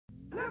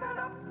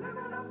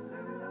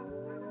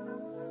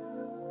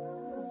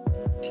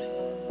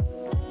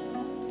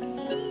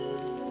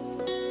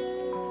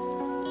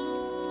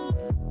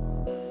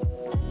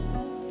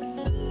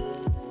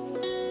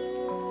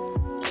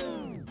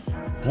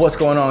What's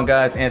going on,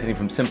 guys? Anthony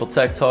from Simple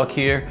Tech Talk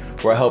here,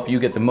 where I help you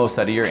get the most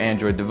out of your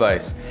Android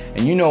device.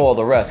 And you know all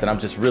the rest, and I'm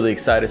just really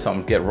excited, so I'm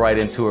gonna get right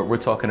into it. We're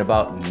talking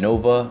about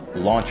Nova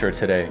Launcher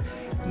today.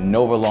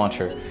 Nova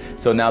Launcher.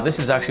 So now this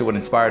is actually what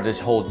inspired this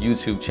whole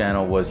YouTube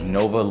channel, was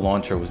Nova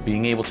Launcher, was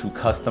being able to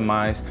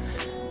customize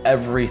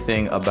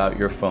everything about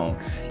your phone.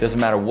 Doesn't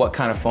matter what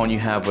kind of phone you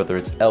have, whether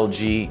it's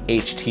LG,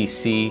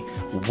 HTC,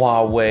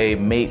 Huawei,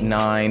 Mate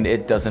 9,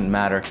 it doesn't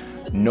matter.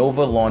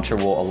 Nova Launcher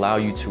will allow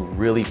you to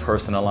really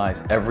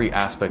personalize every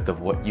aspect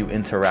of what you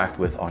interact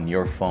with on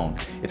your phone.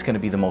 It's going to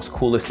be the most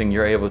coolest thing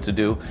you're able to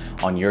do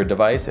on your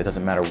device. It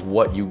doesn't matter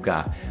what you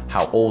got,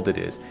 how old it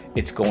is.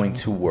 It's going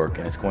to work,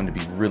 and it's going to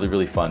be really,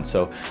 really fun.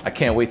 So I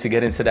can't wait to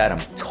get into that.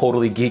 I'm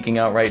totally geeking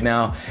out right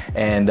now,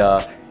 and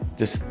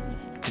just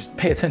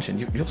pay attention.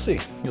 You'll see.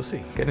 You'll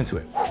see. Get into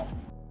it.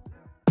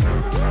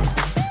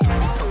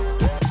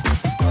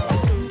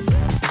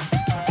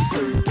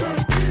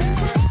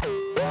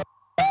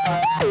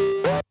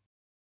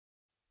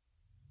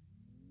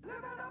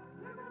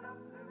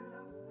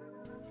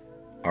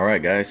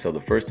 Alright guys, so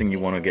the first thing you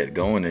want to get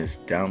going is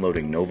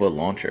downloading Nova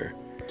Launcher.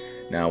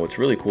 Now what's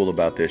really cool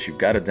about this, you've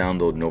got to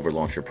download Nova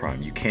Launcher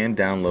Prime. You can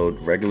download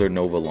regular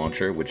Nova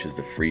Launcher, which is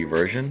the free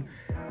version,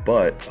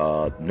 but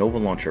Nova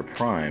Launcher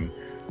Prime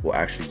will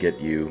actually get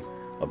you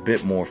a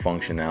bit more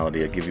functionality.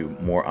 It'll give you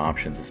more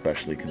options,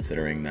 especially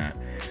considering that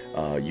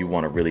you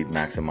want to really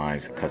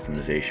maximize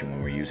customization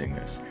when we're using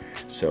this.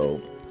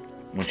 So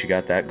once you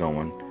got that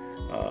going,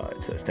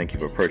 it says thank you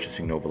for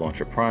purchasing Nova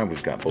Launcher Prime.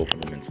 We've got both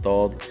of them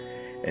installed.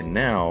 And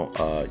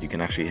now you can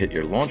actually hit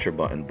your launcher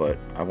button, but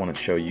I want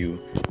to show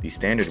you the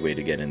standard way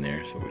to get in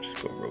there. So we'll just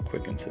go real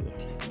quick into the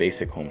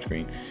basic home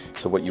screen.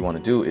 So what you want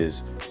to do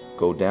is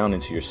go down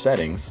into your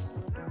settings,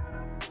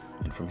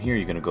 and from here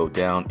you're going to go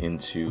down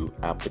into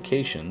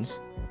applications,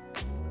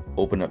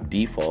 open up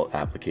default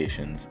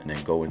applications, and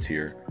then go into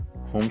your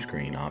home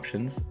screen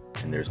options,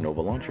 and there's Nova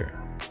Launcher.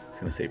 It's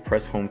going to say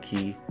press home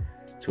key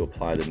to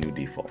apply the new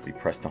default. We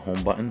press the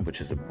home button,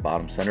 which is the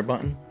bottom center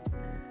button,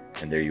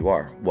 and there you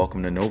are.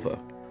 Welcome to Nova.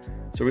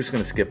 So we're just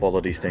going to skip all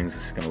of these things.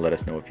 It's going to let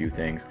us know a few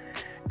things.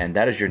 And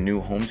that is your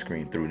new home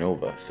screen through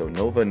Nova. So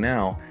Nova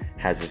now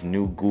has this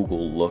new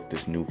Google look,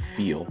 this new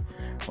feel,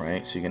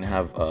 right? So you're going to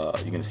have,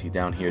 you're going to see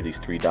down here these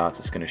three dots.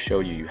 It's going to show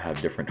you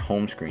have different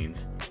home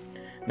screens.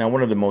 Now,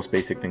 one of the most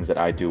basic things that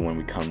I do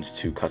when it comes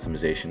to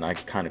customization, I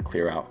kind of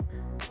clear out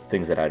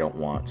things that I don't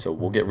want. So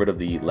we'll get rid of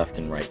the left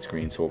and right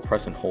screen. So we'll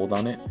press and hold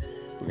on it.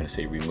 We're going to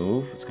say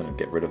remove. It's going to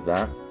get rid of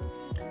that.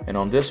 And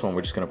on this one,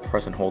 we're just going to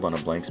press and hold on a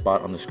blank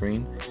spot on the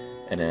screen,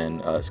 and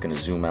then it's going to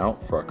zoom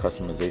out for our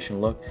customization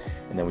look,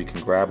 and then we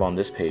can grab on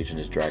this page and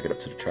just drag it up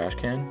to the trash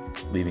can,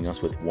 leaving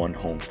us with one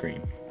home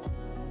screen.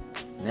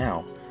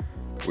 Now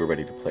we're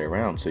ready to play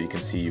around. So you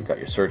can see you've got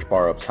your search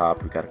bar up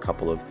top. We've got a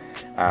couple of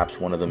apps.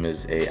 One of them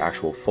is a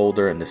actual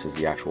folder, and this is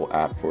the actual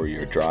app for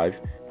your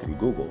drive through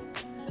Google.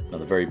 Now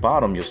the very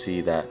bottom, you'll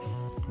see that,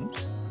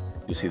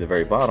 you'll see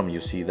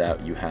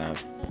that you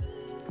have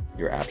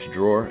your apps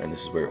drawer, and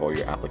this is where all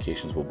your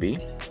applications will be.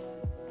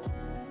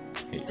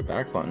 Hit your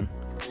back button,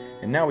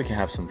 and now we can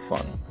have some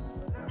fun.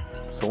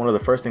 So one of the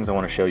first things I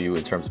want to show you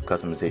in terms of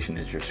customization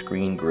is your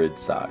screen grid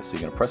size. So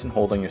you're going to press and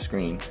hold on your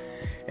screen,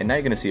 and now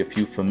you're going to see a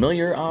few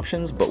familiar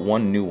options, but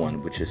one new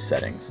one, which is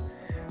settings.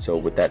 So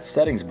with that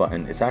settings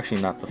button, it's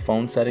actually not the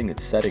phone setting,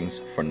 it's settings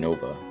for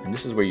Nova. And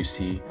this is where you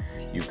see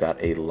you've got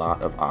a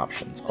lot of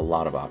options,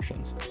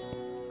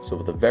 So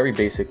the very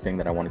basic thing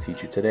that I want to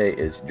teach you today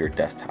is your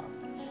desktop.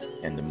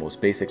 And the most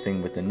basic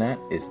thing within that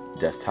is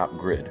desktop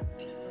grid.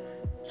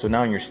 So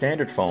now in your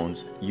standard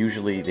phones,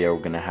 usually they're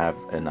going to have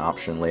an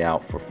option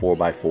layout for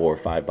 4x4,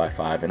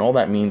 5x5, and all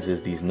that means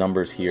is these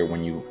numbers here,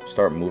 when you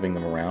start moving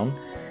them around,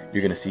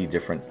 you're going to see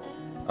different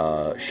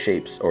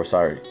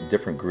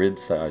different grid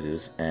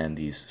sizes, and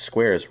these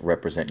squares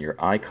represent your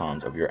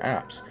icons of your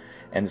apps,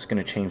 and it's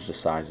going to change the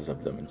sizes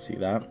of them. And see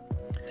that?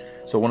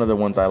 So one of the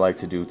ones I like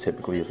to do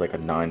typically is like a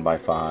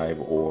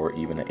 9x5, or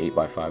even an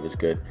 8x5 is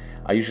good.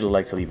 I usually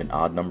like to leave an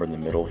odd number in the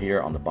middle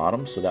here on the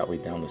bottom, so that way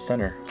down the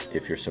center,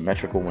 if you're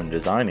symmetrical when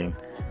designing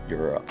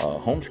your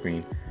home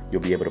screen,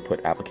 you'll be able to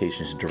put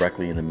applications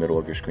directly in the middle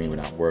of your screen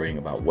without worrying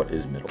about what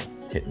is middle.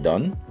 Hit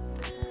done,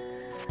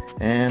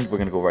 and we're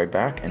gonna go right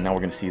back, and now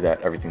we're gonna see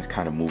that everything's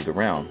kind of moved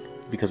around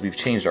because we've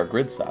changed our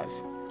grid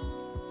size.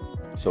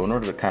 So in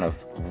order to kind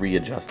of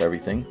readjust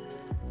everything,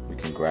 we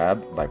can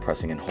grab by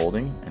pressing and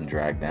holding and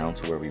drag down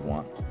to where we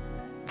want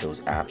those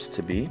apps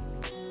to be.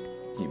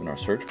 Even our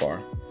search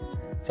bar,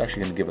 it's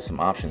actually going to give us some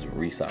options with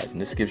resize,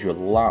 and this gives you a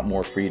lot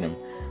more freedom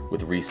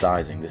with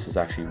resizing. This is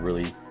actually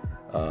really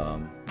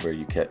where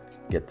you get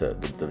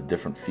the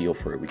different feel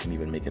for it. We can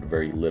even make it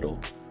very little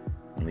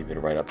and leave it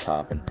right up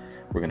top, and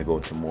we're going to go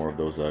into more of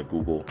those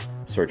Google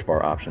search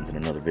bar options in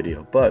another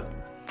video. But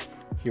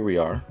here we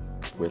are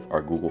with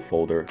our Google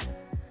folder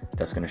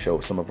That's going to show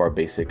some of our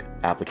basic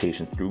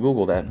applications through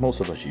Google that most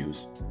of us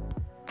use.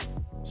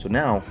 So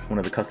now, one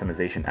of the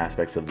customization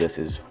aspects of this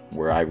is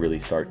where I really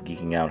start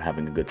geeking out,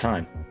 having a good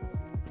time.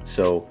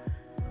 So,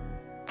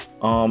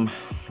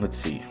 let's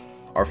see.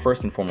 Our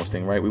first and foremost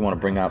thing, right? We want to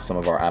bring out some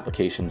of our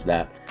applications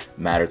that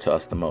matter to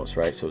us the most,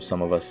 right? So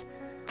some of us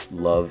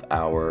love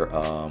our,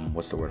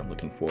 what's the word I'm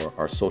looking for?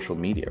 Our social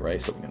media, right?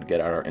 So we're going to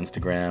get out our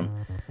Instagram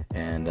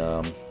and,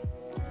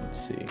 let's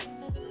see,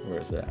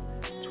 where is that?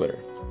 Twitter,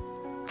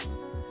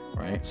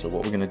 right? So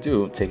what we're going to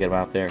do, take it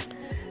out there.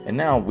 And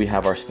now we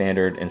have our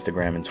standard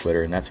Instagram and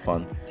Twitter, and that's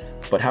fun.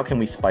 But how can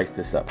we spice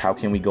this up? How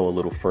can we go a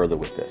little further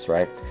with this,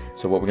 right?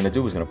 So what we're going to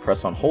do is going to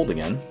press on hold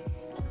again,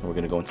 and we're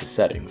going to go into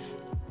settings.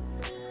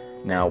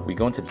 Now we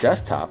go into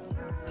desktop,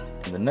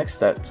 and the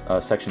next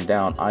section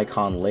down,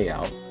 icon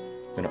layout.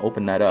 I'm going to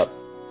open that up.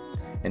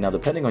 And now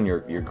depending on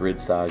your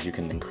grid size, you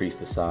can increase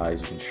the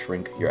size, you can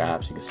shrink your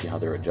apps, you can see how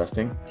they're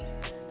adjusting.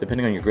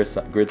 Depending on your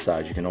grid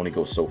size, you can only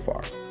go so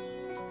far.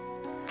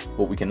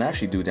 What we can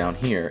actually do down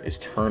here is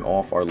turn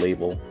off our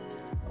label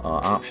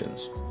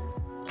options.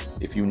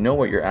 If you know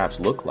what your apps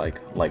look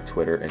like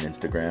Twitter and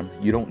Instagram,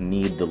 you don't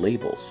need the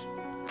labels,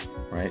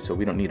 right? So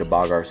we don't need to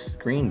bog our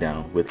screen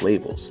down with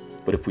labels.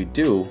 But if we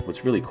do,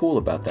 what's really cool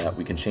about that,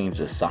 we can change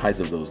the size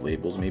of those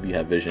labels. Maybe you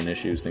have vision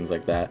issues, things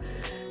like that.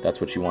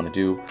 That's what you want to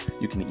do.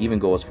 You can even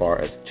go as far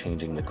as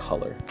changing the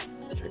color.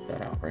 Check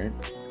that out, right?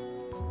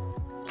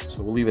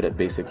 So we'll leave it at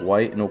basic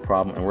white, no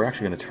problem. And we're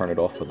actually going to turn it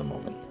off for the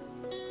moment.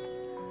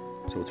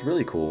 So it's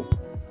really cool.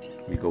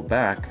 We go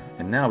back,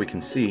 and now we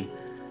can see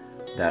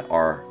that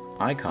our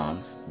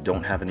icons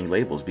don't have any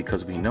labels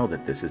because we know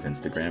that this is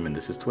Instagram and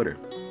this is Twitter.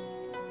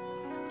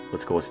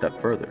 Let's go a step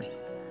further.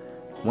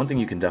 One thing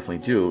you can definitely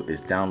do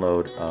is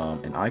download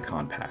an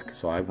icon pack.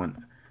 So I went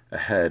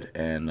ahead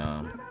and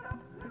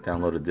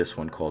downloaded this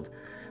one called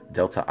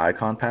Delta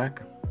Icon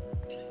Pack.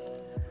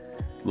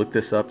 Look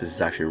this up. This is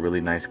actually a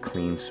really nice,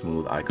 clean,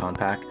 smooth icon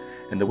pack.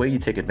 And the way you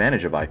take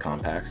advantage of icon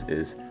packs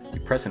is you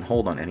press and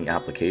hold on any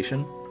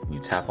application, and you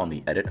tap on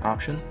the edit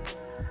option,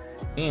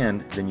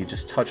 and then you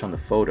just touch on the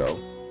photo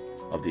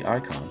of the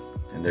icon,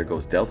 and there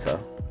goes Delta.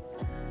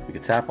 You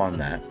can tap on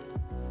that,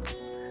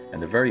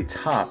 and the very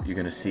top you're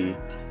going to see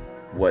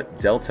what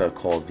Delta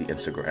calls the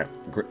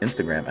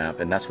Instagram app,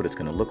 and that's what it's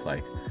going to look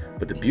like.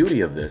 But the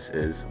beauty of this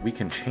is we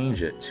can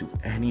change it to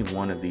any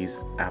one of these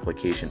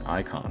application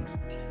icons,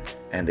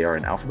 and they are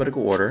in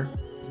alphabetical order.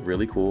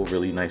 Really cool,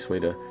 really nice way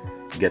to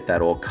get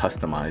that all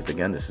customized.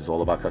 Again, this is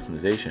all about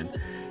customization,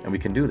 and we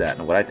can do that.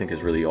 And what I think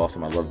is really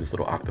awesome, I love this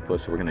little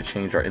octopus, so we're going to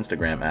change our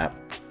Instagram app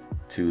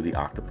to the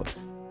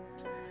octopus.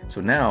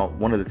 So now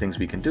one of the things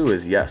we can do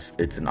is, yes,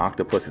 it's an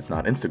octopus, it's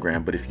not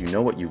Instagram, but if you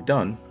know what you've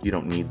done, you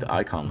don't need the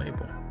icon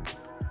label.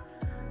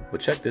 But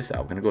check this out,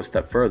 we're going to go a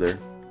step further,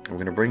 and we're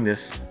going to bring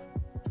this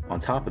on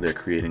top of there,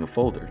 creating a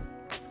folder.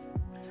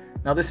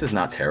 Now this is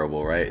not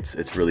terrible, right?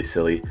 It's really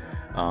silly.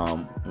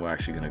 We're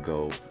actually going to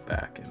go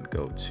back and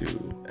go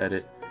to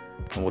edit,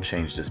 and we'll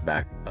change this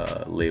back.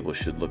 Label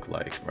should look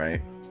like,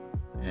 right?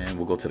 And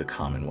we'll go to the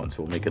common one,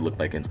 so we'll make it look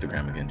like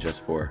Instagram again,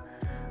 just for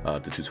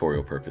the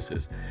tutorial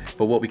purposes.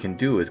 But what we can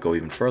do is go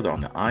even further on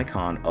the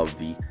icon of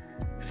the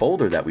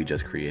folder that we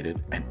just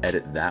created and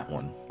edit that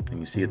one. And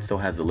you see it still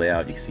has the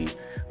layout. You can see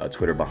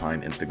Twitter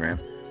behind Instagram.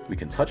 We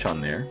can touch on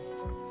there,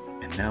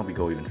 and now we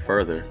go even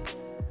further,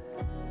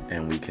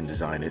 and we can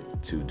design it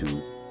to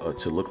do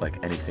to look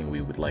like anything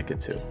we would like it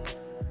to,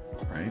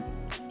 right?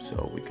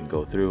 So we can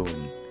go through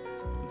and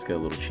let's get a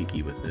little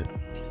cheeky with it.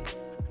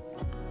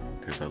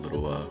 There's our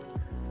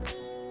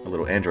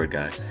little Android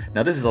guy.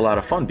 Now this is a lot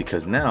of fun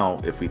because now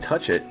if we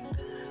touch it,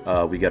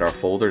 we get our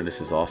folder.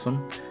 This is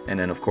awesome. And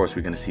then of course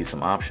we're going to see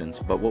some options,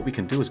 but what we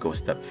can do is go a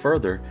step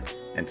further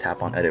and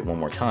tap on edit one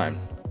more time.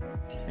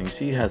 And you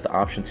see it has the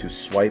option to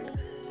swipe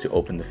to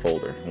open the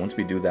folder. And once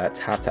we do that,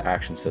 tap to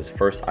action says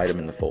first item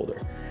in the folder.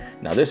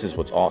 Now this is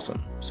what's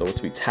awesome. So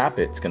once we tap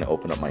it, it's going to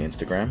open up my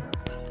Instagram.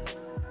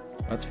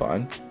 That's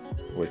fine.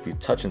 But if you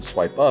touch and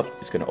swipe up,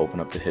 it's going to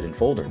open up the hidden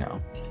folder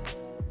now.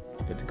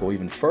 But to go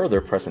even further,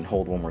 press and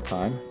hold one more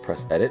time,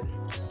 press edit.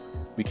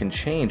 We can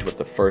change what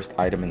the first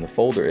item in the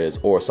folder is,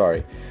 or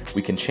sorry,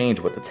 we can change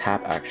what the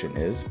tap action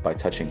is by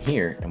touching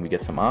here, and we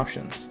get some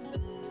options.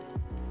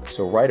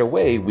 So right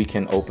away, we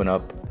can open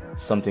up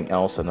something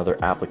else,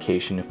 another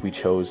application if we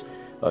chose,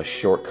 a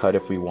shortcut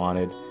if we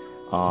wanted.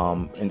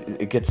 And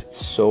it gets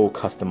so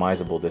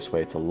customizable this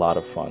way. It's a lot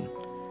of fun.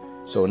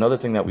 So another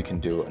thing that we can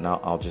do, and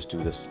I'll just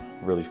do this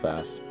really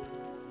fast.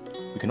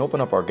 We can open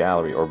up our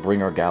gallery or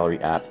bring our gallery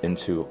app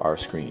into our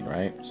screen,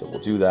 right? So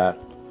we'll do that.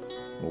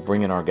 We'll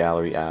bring in our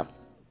gallery app,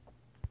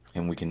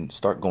 and we can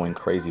start going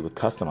crazy with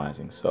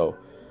customizing. So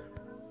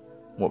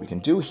what we can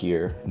do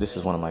here, this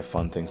is one of my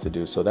fun things to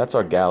do. So that's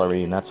our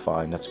gallery, and that's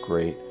fine, that's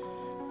great.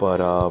 But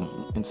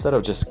instead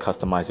of just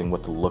customizing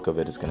what the look of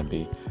it is going to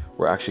be,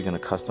 we're actually going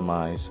to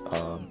customize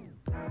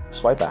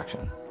swipe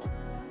action.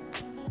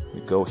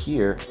 We go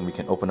here and we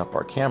can open up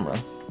our camera,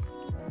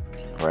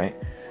 right?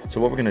 So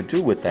what we're going to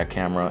do with that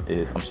camera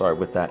is,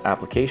 with that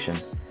application,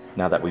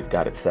 now that we've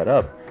got it set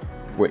up,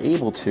 we're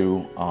able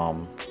to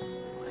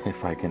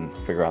if I can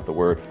figure out the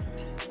word,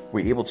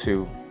 we're able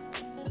to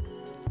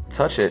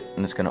touch it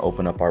and it's going to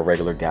open up our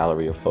regular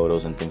gallery of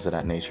photos and things of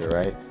that nature,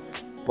 right?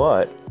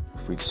 But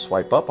if we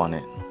swipe up on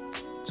it,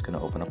 it's going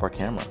to open up our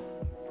camera.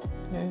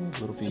 Yay,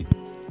 little feet,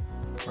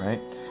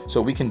 right?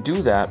 So we can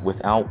do that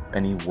without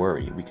any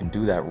worry. We can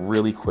do that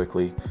really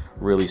quickly,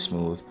 really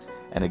smooth.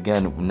 And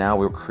again, now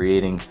we're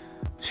creating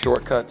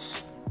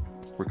shortcuts,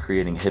 we're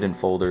creating hidden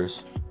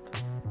folders.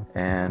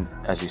 And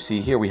as you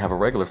see here, we have a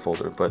regular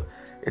folder, but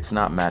it's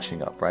not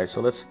matching up, right? So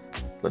let's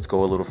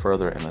go a little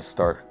further and let's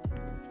start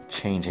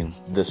changing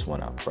this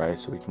one up, right?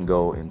 So we can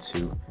go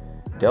into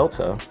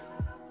Delta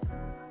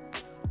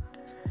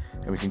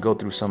and we can go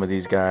through some of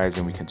these guys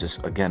and we can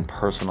just, again,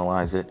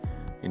 personalize it.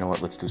 You know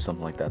what, let's do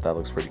something like that. That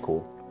looks pretty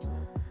cool.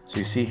 So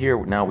you see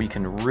here, now we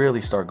can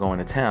really start going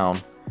to town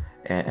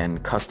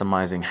and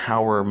customizing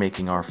how we're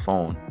making our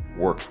phone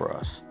work for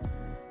us.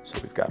 So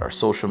we've got our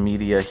social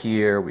media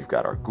here, we've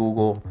got our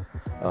Google,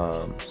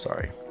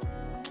 sorry,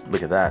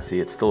 look at that. See,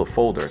 it's still a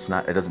folder.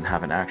 It doesn't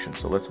have an action.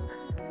 So let's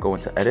go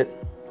into edit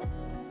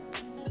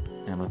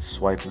and let's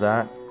swipe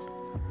that.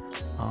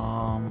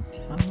 I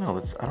don't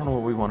know, I don't know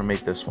what we want to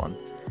make this one.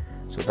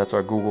 So that's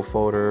our Google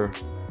folder.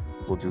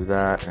 We'll do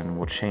that and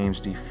we'll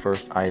change the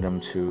first item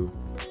to,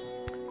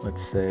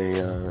 let's say,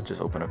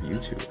 just open up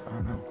YouTube. I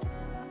don't know,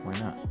 why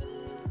not?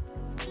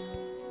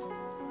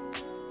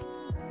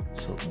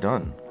 So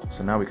done.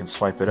 So now we can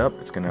swipe it up.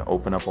 It's going to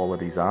open up all of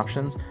these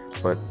options.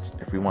 But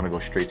if we want to go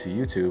straight to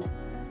YouTube,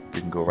 we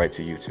can go right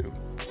to YouTube.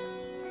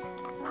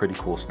 Pretty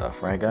cool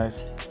stuff, right,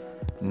 guys?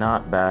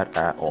 Not bad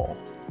at all.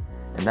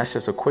 And that's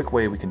just a quick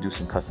way we can do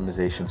some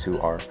customization to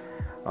our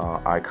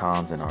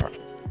icons and our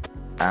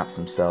apps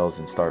themselves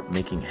and start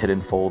making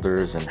hidden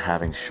folders and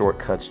having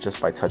shortcuts just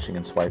by touching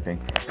and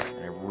swiping.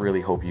 And I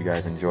really hope you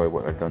guys enjoy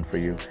what I've done for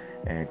you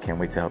and can't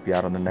wait to help you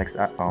out on the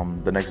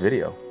next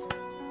video.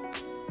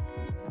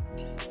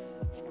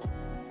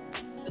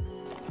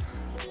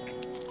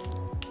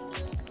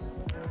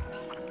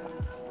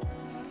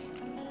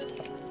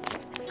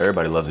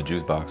 Everybody loves a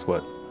juice box.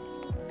 What?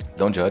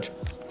 Don't judge.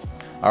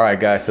 All right,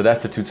 guys, so that's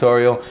the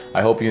tutorial.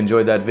 I hope you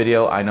enjoyed that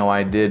video. I know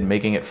I did,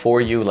 making it for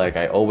you like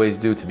I always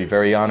do, to be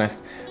very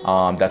honest.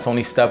 That's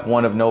only step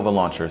one of Nova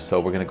Launcher. So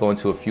we're gonna go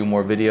into a few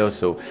more videos.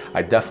 So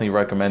I definitely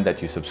recommend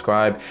that you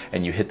subscribe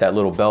and you hit that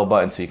little bell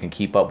button so you can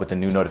keep up with the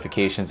new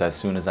notifications as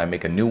soon as I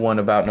make a new one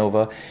about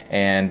Nova.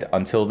 And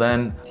until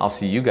then, I'll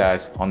see you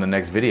guys on the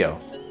next video.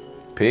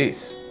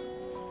 Peace.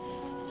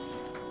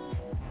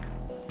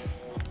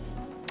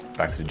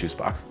 Back to the juice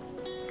box.